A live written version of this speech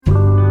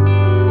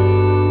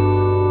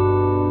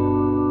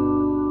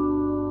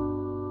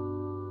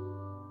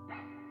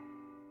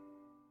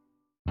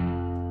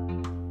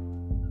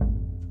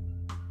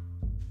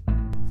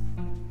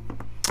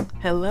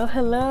Hello,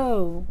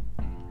 hello.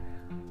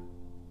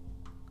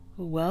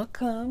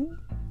 Welcome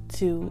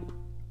to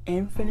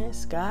Infinite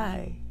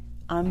Sky.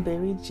 I'm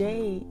Berry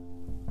J.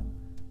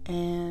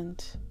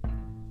 And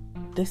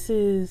this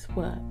is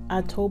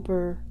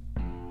October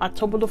the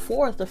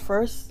 4th, the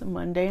first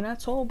Monday in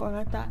October. And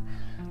I thought,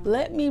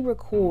 let me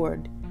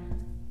record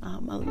a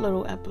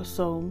little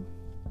episode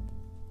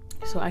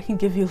so I can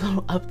give you a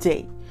little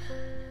update.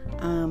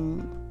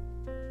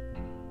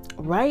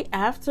 Right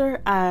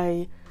after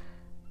I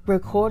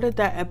recorded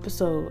that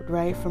episode,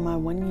 right, for my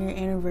 1 year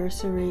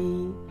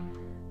anniversary,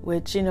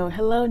 which,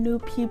 hello new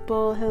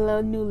people,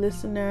 hello new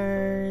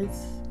listeners.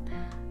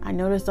 I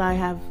noticed I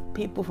have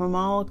people from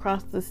all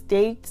across the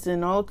states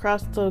and all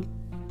across the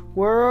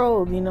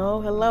world,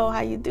 hello,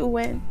 how you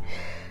doing?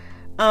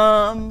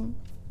 And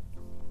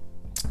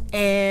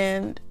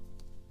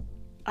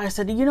I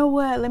said, you know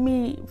what, let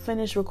me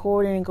finish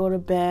recording and go to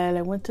bed.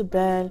 I went to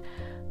bed.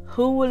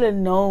 Who would have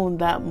known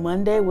that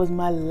Monday was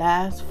my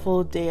last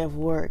full day of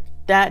work?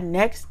 That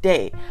next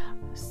day,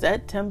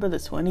 September the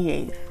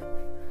 28th,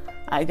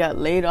 I got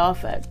laid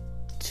off at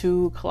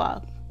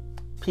 2:00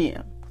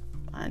 p.m.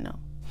 I know.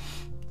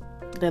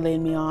 They laid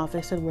me off.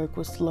 They said work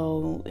was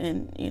slow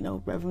and,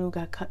 revenue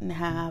got cut in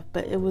half.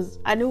 But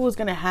I knew it was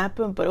going to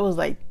happen, but it was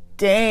like,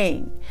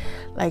 dang,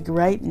 like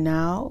right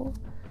now.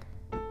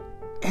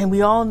 And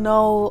we all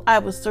know I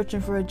was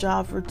searching for a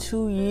job for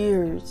 2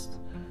 years.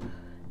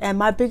 And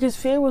my biggest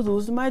fear was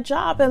losing my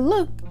job. And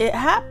look, it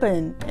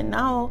happened. And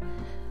now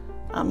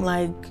I'm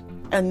like,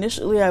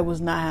 initially I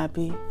was not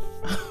happy.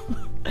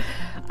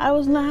 I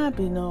was not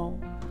happy, no.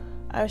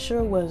 I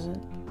sure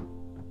wasn't.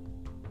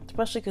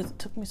 Especially because it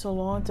took me so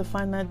long to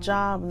find that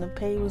job and the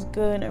pay was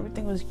good and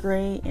everything was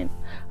great and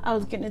I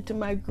was getting into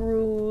my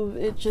groove.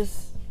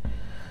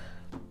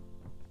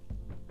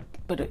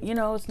 But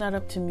it's not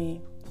up to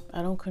me.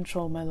 I don't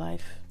control my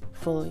life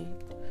fully.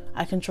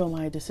 I control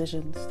my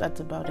decisions.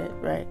 That's about it,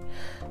 right?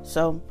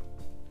 So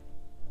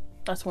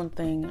that's one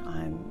thing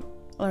I'm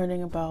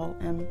learning about,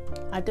 and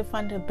I did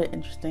find it a bit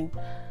interesting.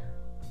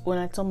 When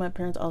I told my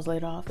parents I was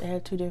laid off, they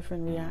had two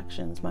different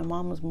reactions. My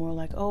mom was more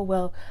like, oh,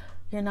 well,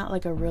 you're not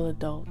like a real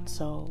adult,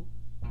 so,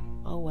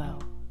 oh,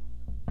 well.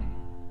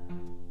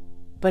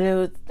 But it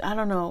was, I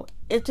don't know,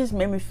 it just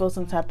made me feel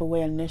some type of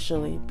way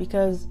initially,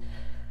 because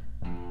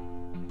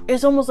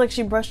it's almost like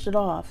she brushed it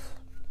off.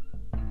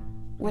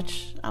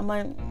 Which, I'm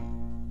like,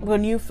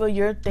 when you feel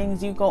your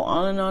things, you go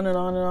on and on and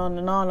on and on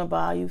and on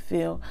about how you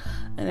feel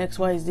and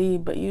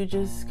XYZ, but you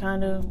just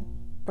kind of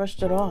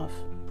brushed it off.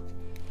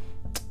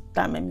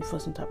 That made me feel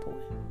some type of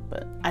way.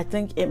 But I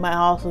think it might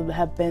also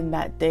have been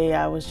that day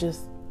I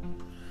wasn't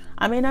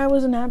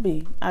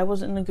happy. I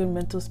wasn't in a good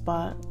mental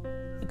spot,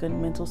 a good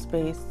mental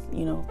space,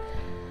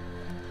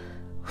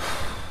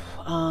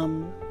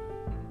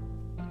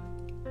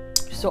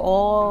 So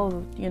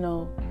all,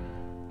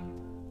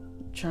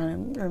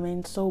 trying to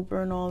remain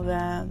sober and all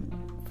that,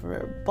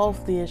 for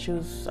both the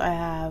issues I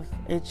have,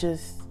 it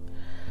just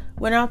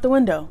went out the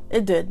window.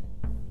 It did.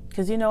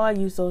 Because, I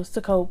use those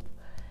to cope.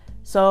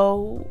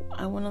 So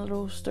I went a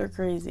little stir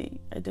crazy.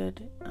 I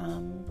did.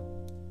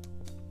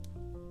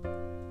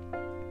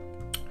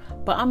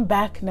 But I'm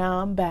back now.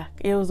 I'm back.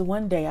 It was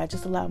one day. I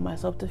just allowed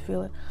myself to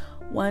feel it.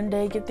 One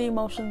day, get the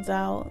emotions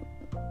out.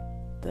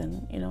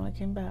 Then, I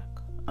came back.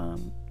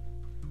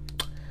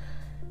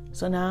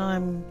 So now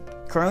I'm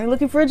currently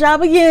looking for a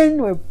job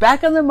again. We're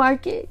back on the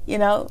market,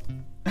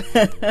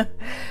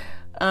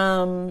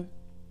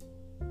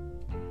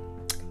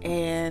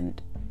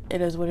 and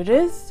it is what it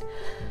is.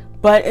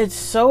 But it's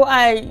so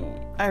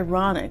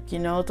ironic,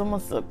 it's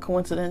almost a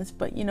coincidence,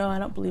 but I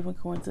don't believe in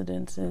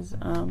coincidences,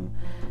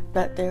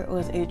 that there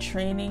was a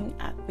training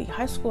at the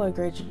high school I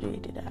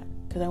graduated at,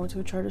 because I went to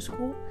a charter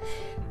school,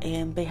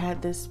 and they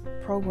had this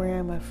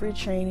program, a free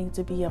training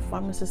to be a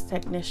pharmacist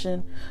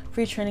technician.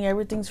 Free training,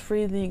 everything's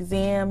free. The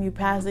exam, you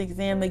pass the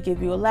exam, they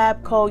give you a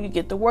lab coat, you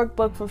get the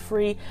workbook for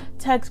free,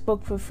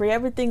 textbook for free,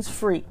 everything's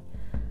free.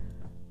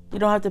 You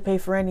don't have to pay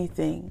for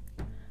anything.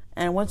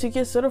 And once you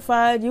get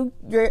certified,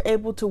 you're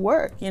able to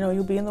work.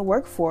 You'll be in the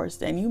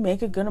workforce and you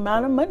make a good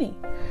amount of money.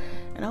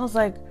 And I was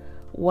like,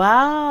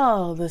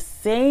 wow, the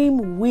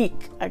same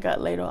week I got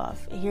laid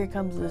off, here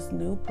comes this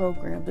new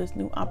program, this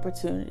new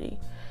opportunity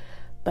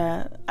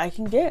that I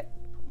can get.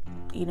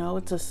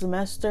 It's a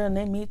semester and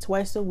they meet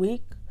twice a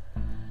week.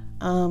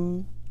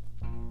 I'm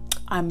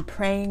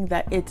praying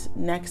that it's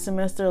next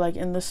semester, like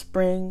in the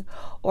spring,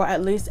 or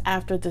at least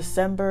after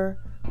December,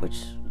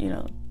 which,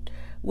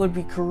 would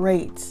be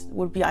great,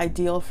 would be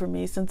ideal for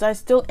me, since I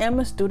still am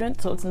a student.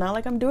 So it's not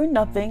like I'm doing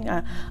nothing.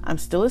 I'm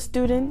still a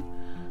student.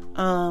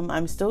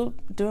 I'm still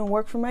doing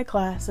work for my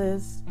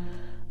classes.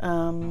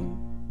 And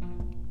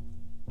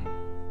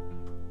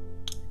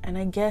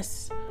I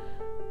guess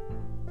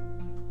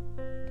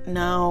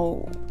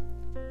now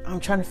I'm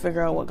trying to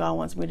figure out what God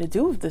wants me to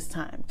do with this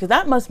time, because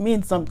that must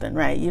mean something,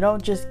 right? You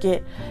don't just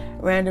get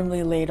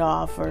randomly laid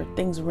off or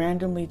things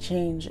randomly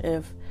change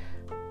if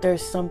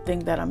there's something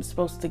that I'm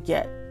supposed to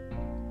get.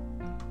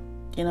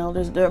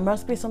 There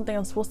must be something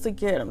I'm supposed to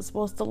get, I'm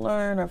supposed to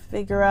learn or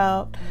figure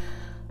out.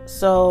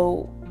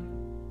 So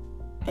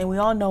And we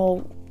all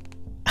know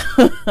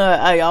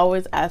I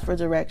always ask for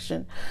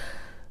direction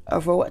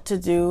for what to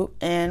do.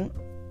 And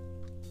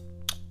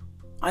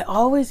I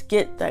always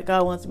get that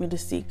God wants me to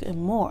seek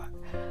Him more.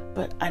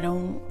 But I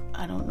don't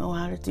know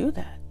how to do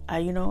that.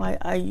 I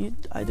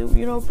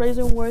do, praise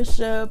and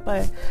worship.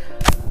 I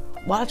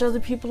watch other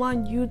people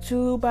on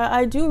YouTube.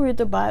 I do read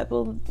the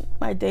Bible,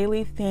 my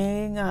daily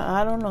thing.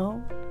 I don't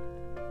know.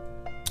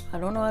 I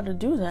don't know how to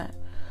do that.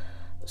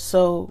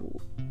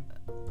 So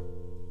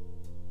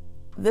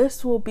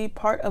this will be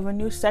part of a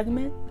new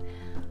segment.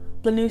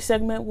 The new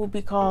segment will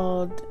be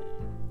called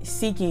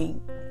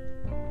Seeking.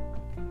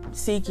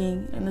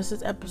 And this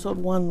is episode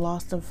 1,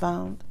 Lost and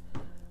Found.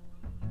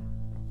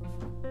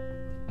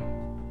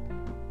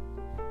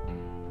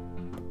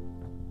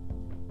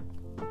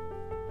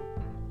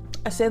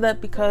 I say that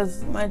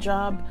because my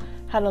job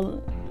had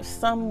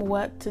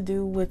somewhat to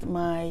do with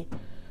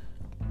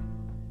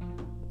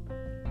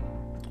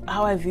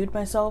how I viewed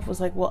myself. Was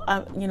like, well,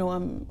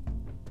 I'm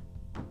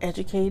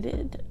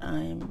educated,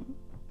 I'm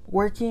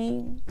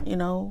working,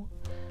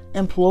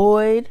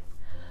 employed.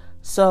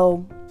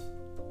 So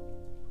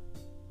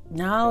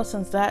now,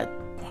 since that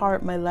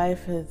part of my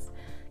life has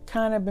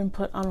kind of been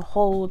put on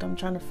hold, I'm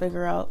trying to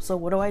figure out, so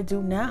what do I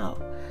do now?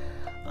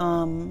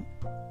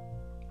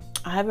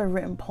 I haven't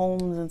written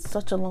poems in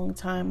such a long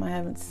time. I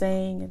haven't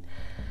sang. And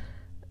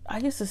I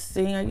used to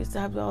sing. I used to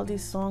have all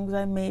these songs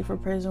I made for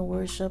praise and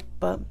worship.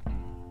 But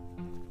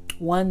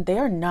they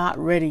are not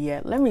ready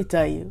yet. Let me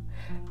tell you,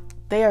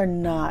 they are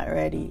not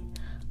ready.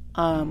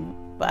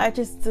 But I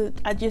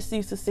just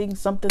used to sing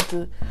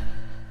something.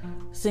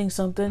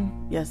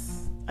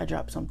 Yes, I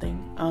dropped something.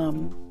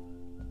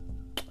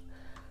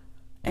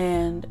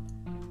 And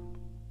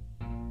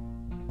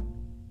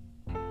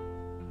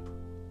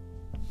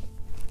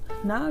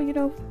now,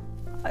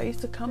 I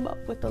used to come up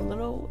with a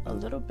little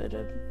bit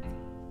of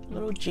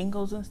little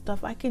jingles and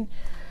stuff. I can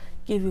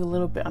give you a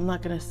little bit. I'm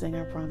not gonna sing,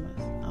 I promise.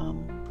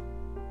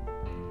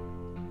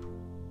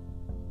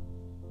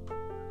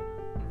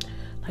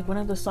 Like one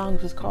of the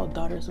songs was called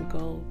Daughters of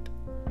Gold.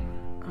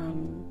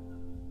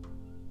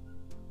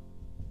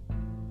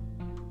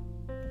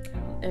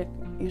 It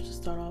used to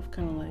start off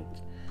kind of like,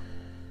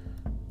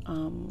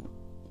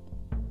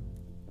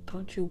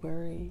 don't you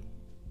worry,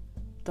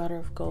 daughter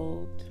of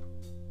gold.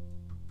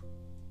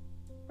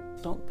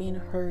 Don't be in a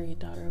hurry,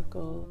 daughter of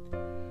gold.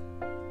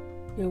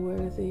 You're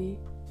worthy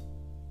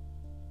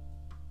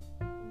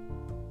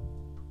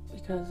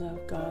because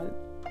of God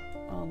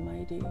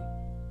Almighty.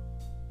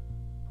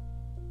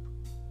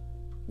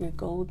 You're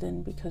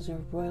golden because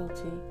you're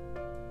royalty.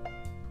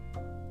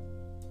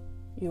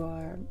 You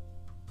are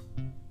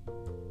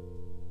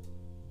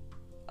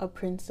a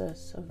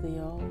princess of the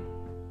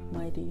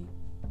Almighty.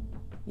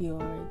 You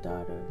are a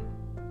daughter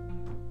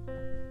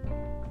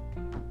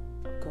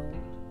of gold.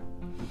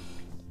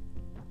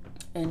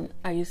 And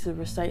I used to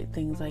recite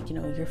things like,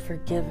 you're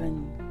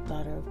forgiven,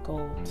 daughter of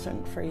gold.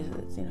 Certain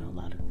phrases, a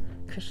lot of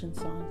Christian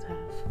songs have.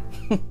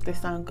 They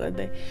sound good.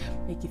 They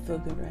make you feel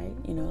good, right?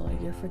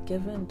 Like, you're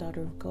forgiven,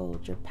 daughter of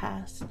gold. Your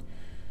past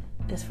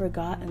is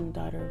forgotten,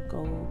 daughter of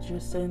gold. Your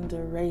sins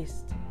are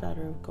erased,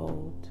 daughter of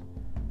gold.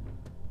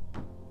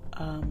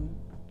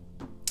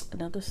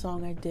 Another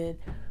song I did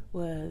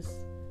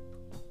was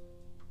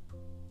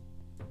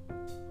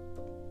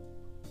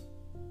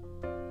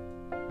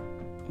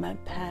my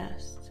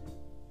past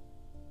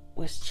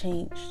was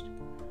changed,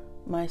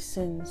 my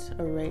sins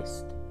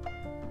erased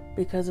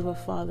because of a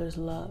father's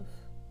love,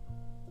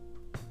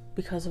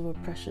 because of a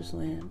precious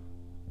lamb.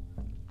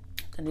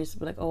 And I used to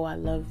be like, oh, I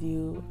love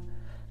you,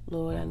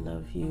 Lord, I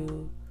love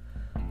you.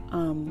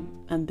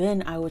 And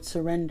then I would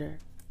surrender.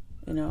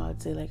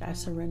 I'd say like, I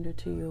surrender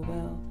to your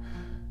will.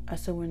 I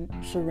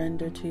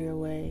surrender to your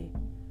way.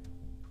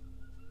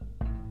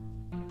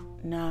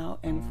 Now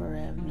and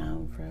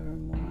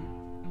forevermore.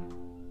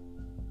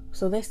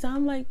 So they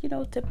sound like,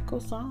 typical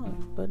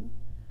songs, but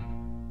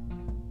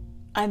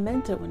I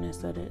meant it when I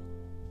said it.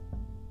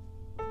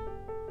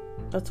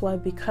 That's why,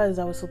 because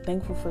I was so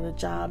thankful for the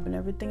job and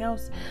everything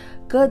else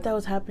good that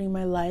was happening in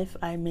my life,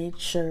 I made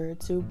sure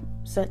to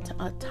set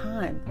a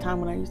time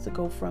when I used to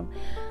go from,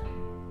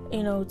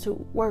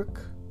 to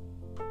work.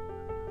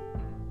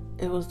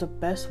 It was the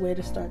best way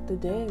to start the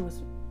day,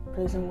 was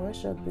praise and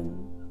worship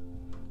and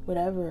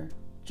whatever,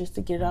 just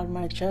to get it out of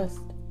my chest.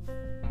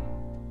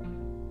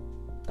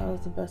 That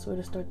was the best way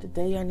to start the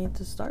day. I need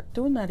to start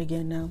doing that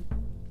again now.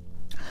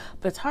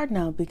 But it's hard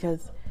now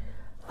because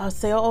I'll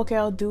say, oh, okay,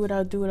 I'll do it.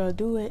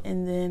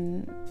 And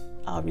then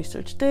I'll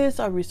research this,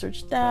 I'll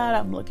research that.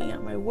 I'm looking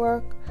at my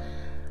work.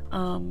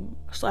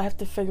 So I have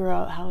to figure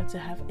out how to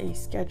have a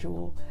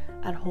schedule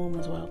at home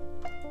as well.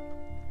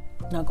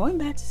 Now, going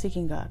back to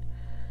seeking God.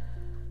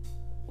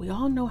 We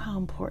all know how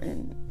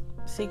important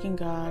seeking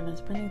God and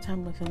spending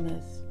time with Him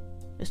is.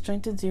 It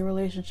strengthens your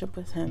relationship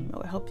with Him. It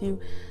will help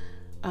you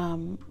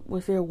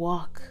with your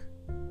walk.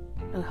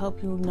 It'll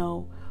help you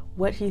know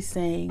what He's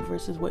saying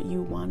versus what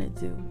you want to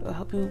do. It'll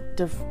help you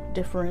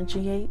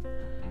differentiate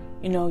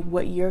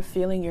what you're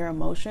feeling, your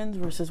emotions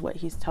versus what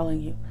he's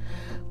telling you,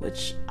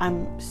 which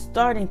I'm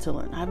starting to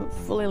learn. I haven't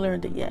fully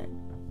learned it yet.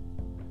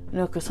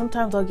 Because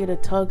sometimes I'll get a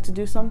tug to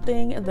do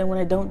something, and then when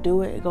I don't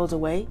do it, it goes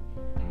away.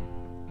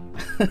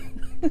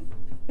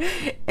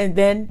 And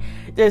then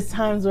there's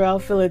times where I'll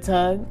feel a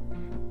tug,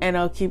 and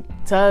I'll keep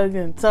tug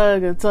and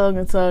tug and tug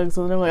and tug.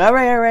 So then I'm like, all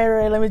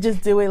right, let me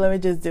just do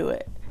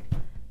it.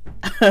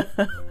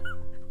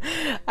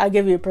 I'll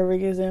give you a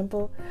perfect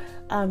example.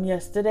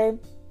 Saturday,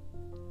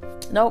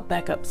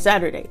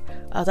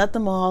 I was at the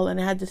mall and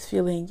I had this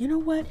feeling, you know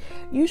what?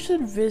 You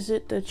should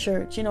visit the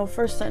church.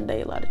 First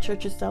Sunday, a lot of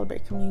churches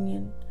celebrate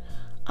communion.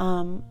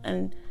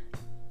 And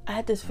I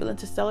had this feeling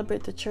to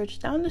celebrate the church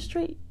down the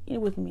street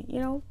with me,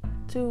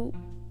 to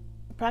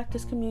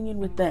practice communion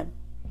with them.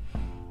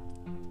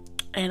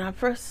 And at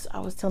first I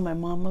was telling my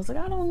mom, I was like,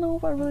 I don't know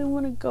if I really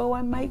want to go.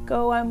 I might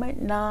go, I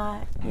might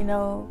not,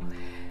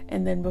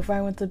 And then before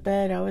I went to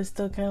bed, I was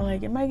still kind of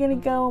like, am I going to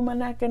go? Am I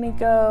not going to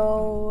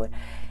go?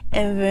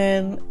 And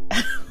then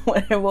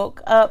when I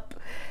woke up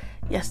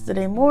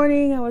yesterday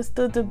morning, I was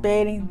still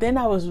debating. Then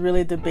I was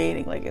really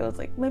debating. Like, it was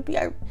like, maybe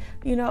I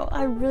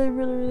really,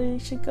 really, really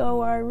should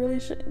go, or I really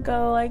shouldn't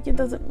go. Like, it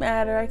doesn't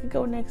matter. I could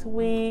go next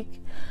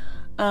week.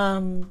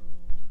 And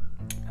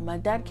my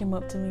dad came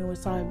up to me and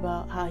was talking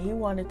about how he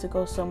wanted to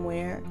go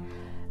somewhere.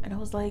 And I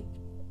was like,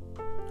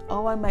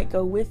 oh, I might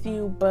go with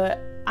you, but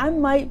I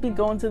might be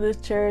going to this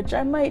church.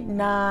 I might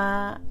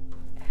not.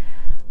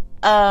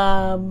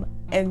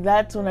 And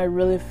that's when I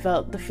really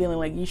felt the feeling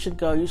like you should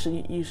go.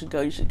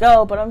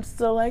 But I'm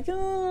still like,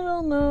 oh,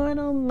 I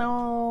don't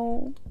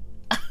know.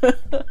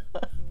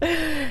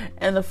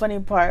 And the funny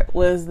part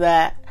was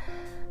that,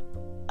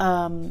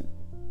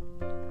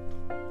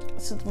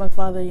 since my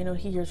father,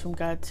 he hears from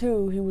God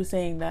too, he was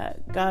saying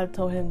that God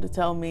told him to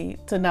tell me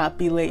to not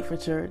be late for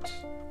church.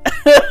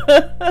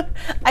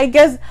 I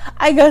guess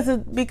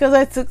it's because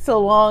I took so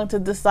long to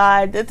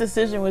decide. The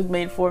decision was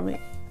made for me.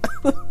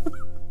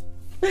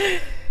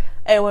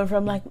 It went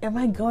from like, am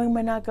I going, am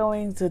I not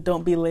going, to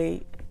don't be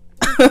late.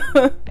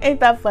 Ain't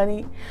that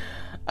funny?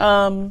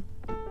 I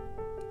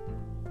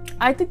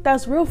think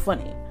that's real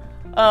funny.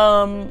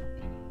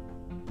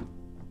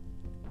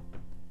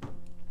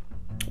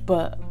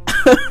 But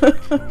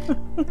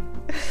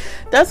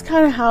that's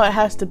kind of how it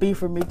has to be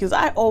for me, because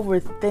I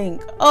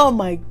overthink. Oh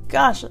my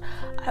gosh, I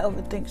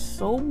overthink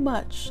so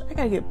much. I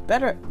gotta get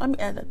better. Let me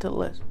add that to the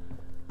list.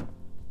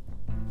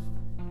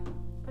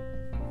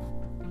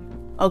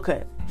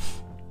 Okay.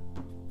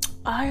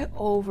 I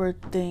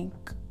overthink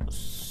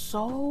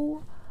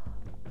so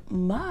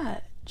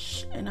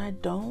much, and I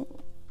don't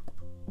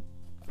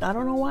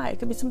know why. It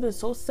could be something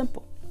so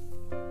simple.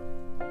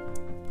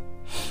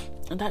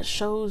 And that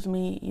shows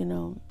me,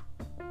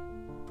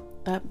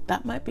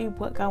 that might be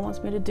what God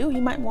wants me to do. He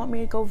might want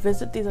me to go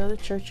visit these other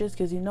churches,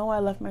 because I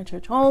left my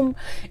church home,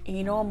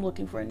 and I'm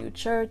looking for a new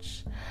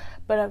church.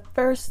 But at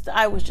first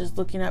I was just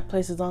looking at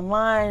places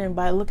online, and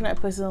by looking at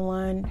places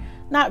online,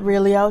 not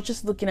really, I was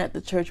just looking at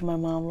the church my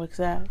mom looks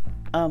at.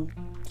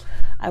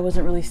 I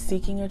wasn't really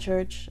seeking a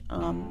church.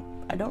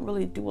 I don't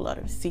really do a lot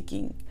of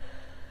seeking.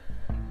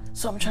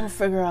 So I'm trying to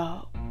figure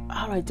out,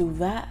 how do I do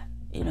that?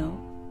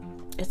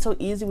 It's so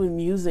easy with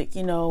music,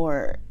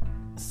 or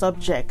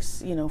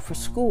subjects, for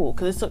school,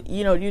 because it's so,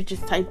 you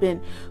just type in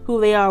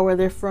who they are, where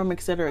they're from,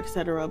 etc.,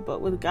 etc.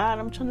 But with God,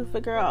 I'm trying to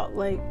figure out,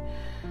 like,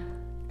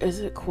 is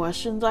it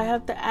questions I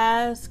have to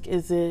ask?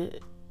 Is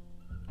it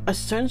a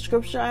certain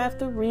scripture I have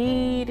to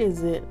read?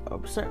 Is it a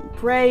certain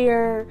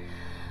prayer?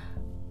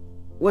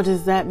 What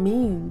does that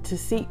mean to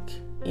seek?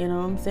 You know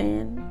what I'm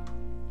saying?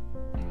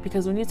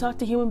 Because when you talk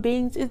to human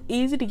beings, it's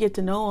easy to get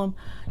to know them.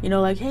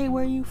 Like, hey,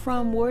 where are you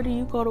from? Where do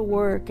you go to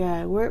work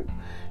at? Where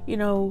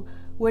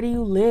do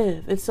you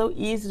live? It's so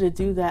easy to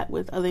do that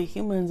with other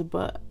humans,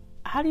 but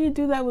how do you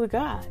do that with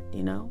God?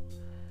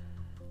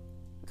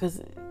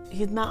 Because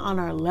he's not on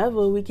our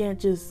level. We can't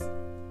just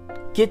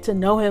get to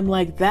know him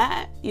like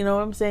that. You know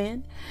what I'm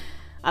saying?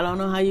 I don't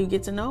know how you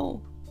get to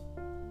know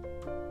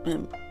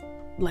him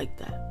like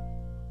that.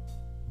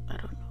 I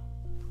don't know.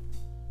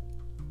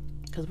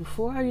 Because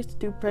before I used to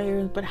do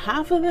prayers, but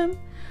half of them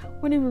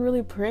weren't even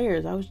really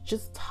prayers. I was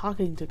just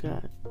talking to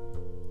God.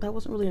 That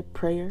wasn't really a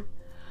prayer.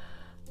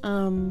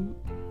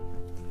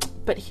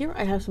 But here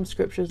I have some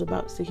scriptures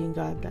about seeking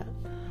God that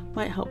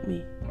might help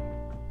me.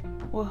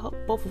 Will help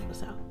both of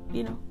us out.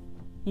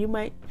 You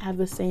might have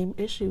the same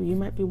issue. You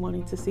might be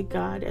wanting to seek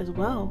God as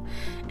well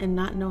and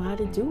not know how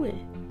to do it.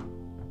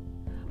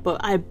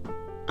 But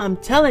I'm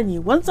telling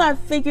you, once I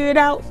figure it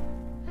out,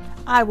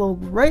 I will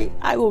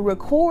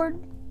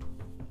record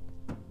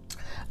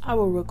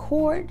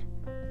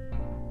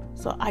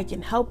so I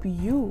can help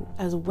you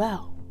as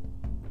well.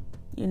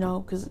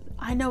 Because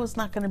I know it's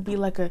not going to be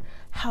like a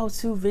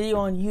how-to video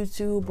on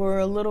YouTube or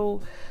a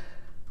little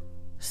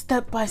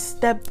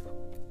step-by-step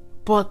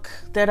book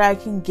that I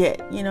can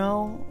get,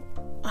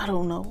 I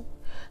don't know.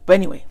 But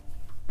anyway,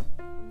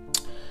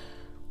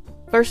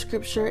 first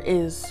scripture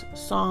is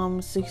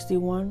Psalm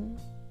 61,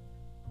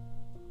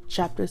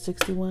 chapter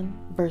 61,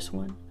 verse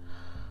 1.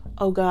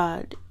 Oh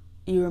God,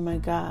 you are my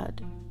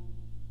God.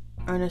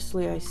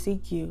 Earnestly I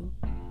seek you.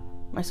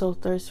 My soul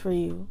thirsts for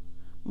you.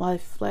 My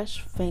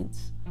flesh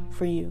faints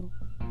for you,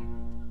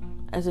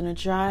 as in a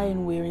dry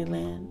and weary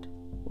land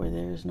where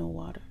there is no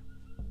water.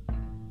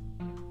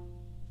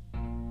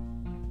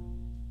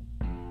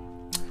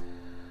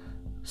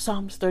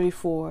 Psalms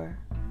 34,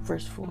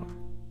 verse 4.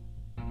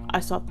 I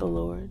sought the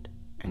Lord,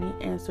 and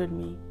he answered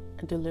me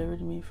and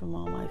delivered me from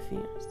all my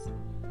fears.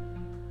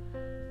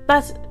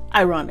 That's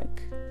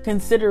ironic,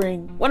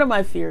 considering one of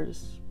my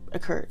fears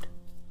occurred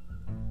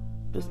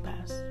this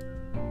past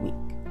week.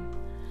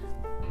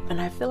 And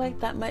I feel like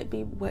that might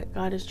be what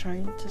God is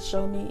trying to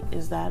show me,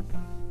 is that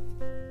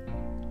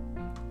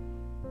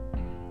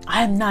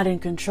I am not in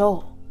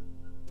control.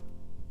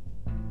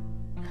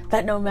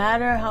 That no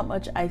matter how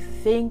much I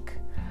think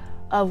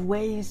of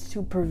ways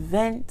to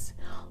prevent,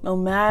 no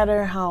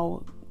matter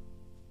how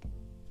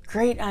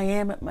great I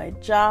am at my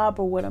job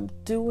or what I'm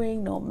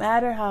doing, no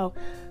matter how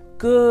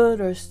good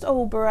or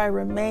sober I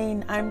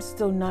remain, I'm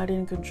still not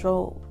in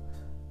control.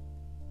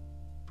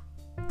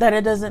 That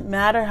it doesn't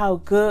matter how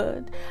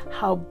good,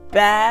 how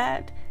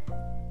bad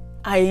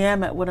I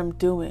am at what I'm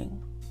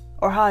doing,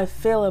 or how I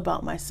feel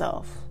about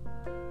myself,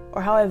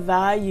 or how I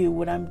value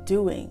what I'm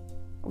doing,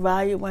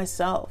 value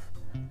myself,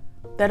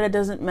 that it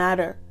doesn't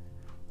matter.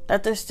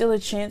 That there's still a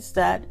chance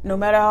that no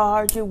matter how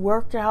hard you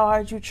work or how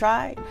hard you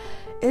try,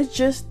 it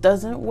just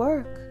doesn't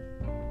work.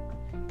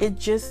 It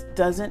just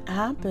doesn't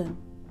happen.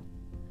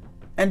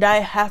 And I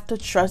have to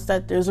trust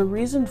that there's a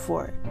reason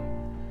for it.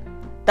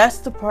 That's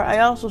the part I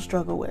also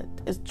struggle with,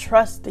 is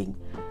trusting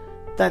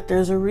that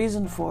there's a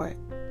reason for it.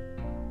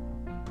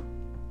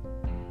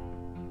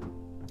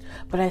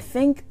 But I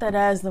think that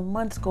as the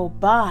months go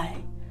by,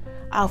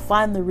 I'll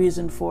find the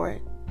reason for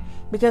it.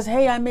 Because,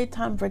 hey, I made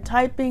time for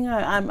typing,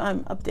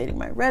 I'm updating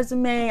my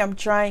resume, I'm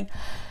trying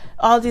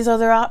all these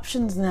other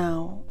options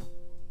now,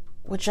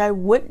 which I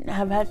wouldn't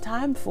have had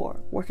time for,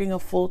 working a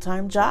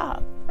full-time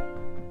job.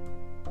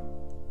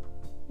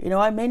 You know,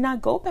 I may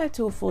not go back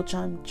to a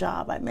full-time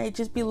job. I may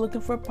just be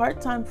looking for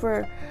part-time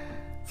for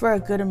a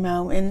good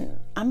amount, and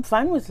I'm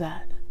fine with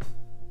that.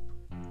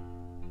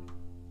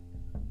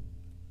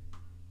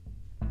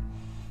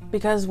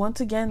 Because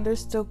once again, there's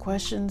still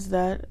questions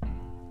that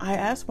I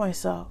ask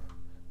myself.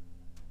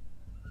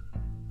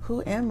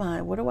 Who am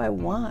I? What do I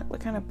want? What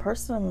kind of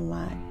person am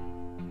I?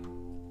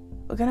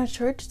 What kind of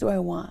church do I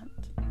want?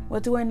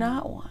 What do I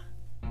not want?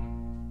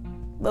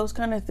 Those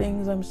kind of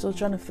things I'm still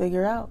trying to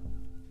figure out,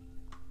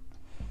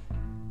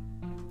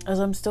 as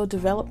I'm still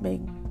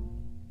developing.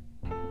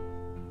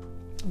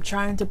 I'm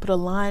trying to put a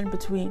line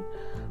between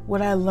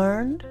what I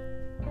learned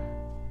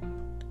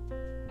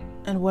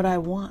and what I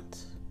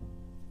want.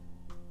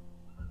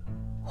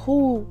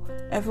 Who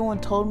everyone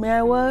told me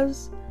I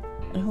was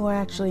and who I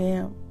actually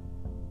am.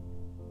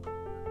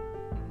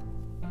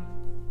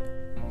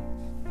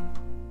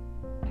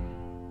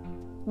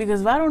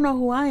 Because if I don't know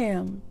who I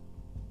am,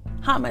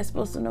 how am I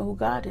supposed to know who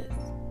God is?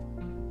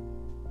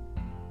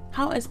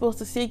 How am I supposed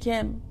to seek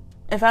Him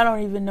if I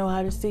don't even know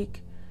how to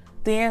seek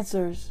the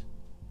answers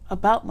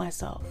about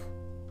myself,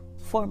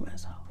 for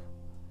myself?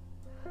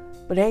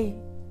 But hey,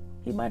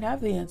 He might have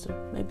the answer.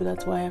 Maybe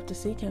that's why I have to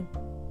seek Him.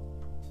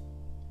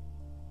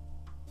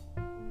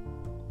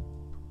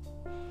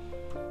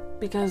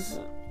 Because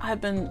I've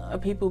been a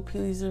people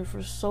pleaser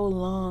for so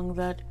long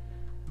that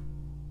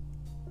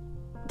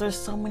there's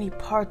so many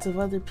parts of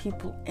other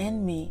people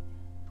in me.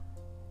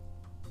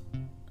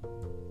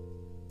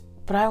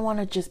 But I want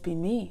to just be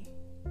me.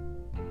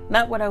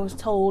 Not what I was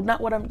told,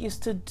 not what I'm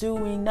used to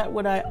doing, not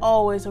what I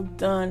always have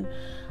done.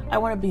 I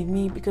want to be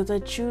me because I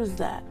choose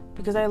that.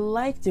 Because I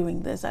like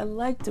doing this, I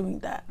like doing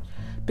that.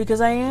 Because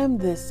I am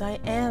this,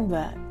 I am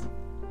that.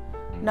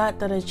 Not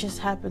that I just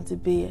happen to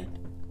be it.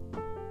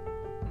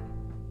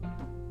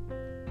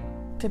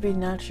 To be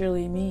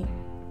naturally me.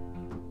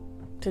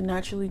 To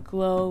naturally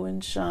glow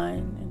and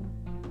shine and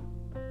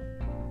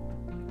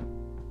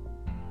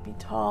be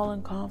tall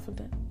and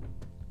confident.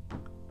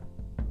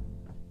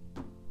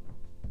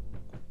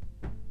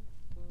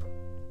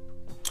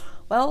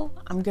 Well,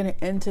 I'm going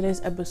to end today's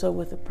episode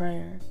with a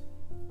prayer.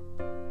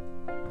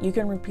 You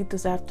can repeat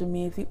this after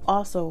me if you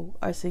also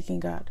are seeking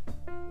God.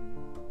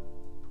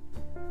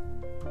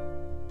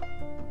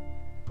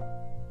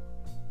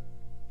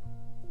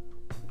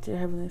 Dear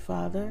Heavenly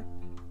Father,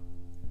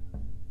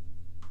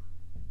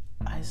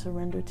 I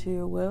surrender to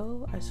your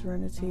will. I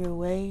surrender to your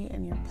way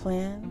and your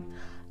plan.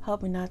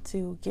 Help me not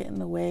to get in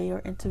the way or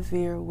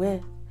interfere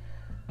with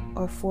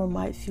or for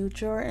my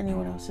future or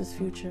anyone else's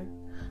future.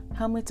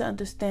 Help me to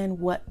understand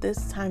what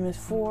this time is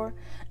for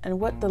and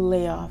what the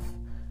layoff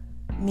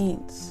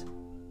means.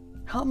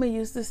 Help me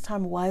use this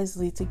time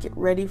wisely to get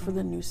ready for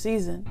the new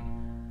season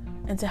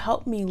and to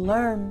help me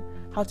learn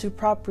how to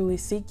properly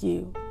seek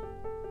you.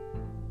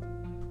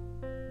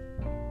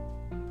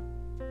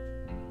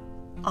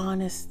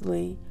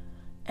 Honestly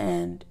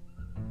and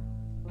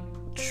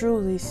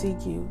truly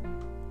seek you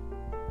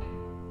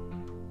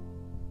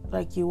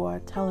like you are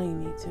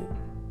telling me to.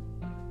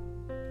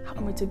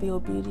 Help me to be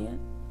obedient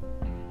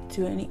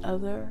to any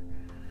other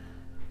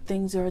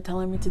things you are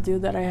telling me to do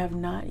that I have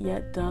not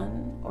yet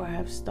done or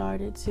have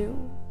started to.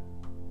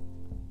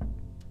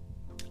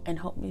 And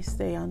help me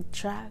stay on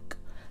track.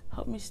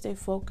 Help me stay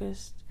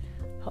focused.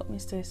 Help me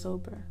stay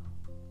sober.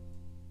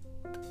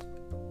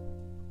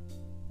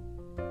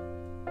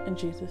 In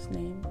Jesus'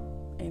 name,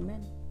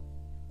 amen.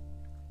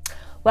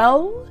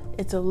 Well,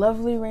 it's a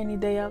lovely rainy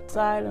day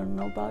outside. I don't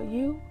know about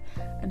you.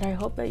 And I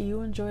hope that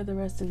you enjoy the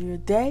rest of your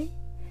day.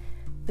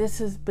 This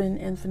has been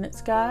Infinite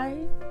Sky.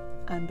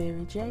 I'm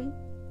Barry J.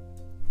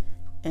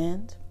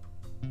 And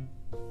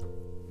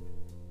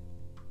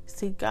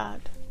seek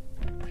God,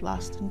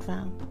 lost and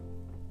found.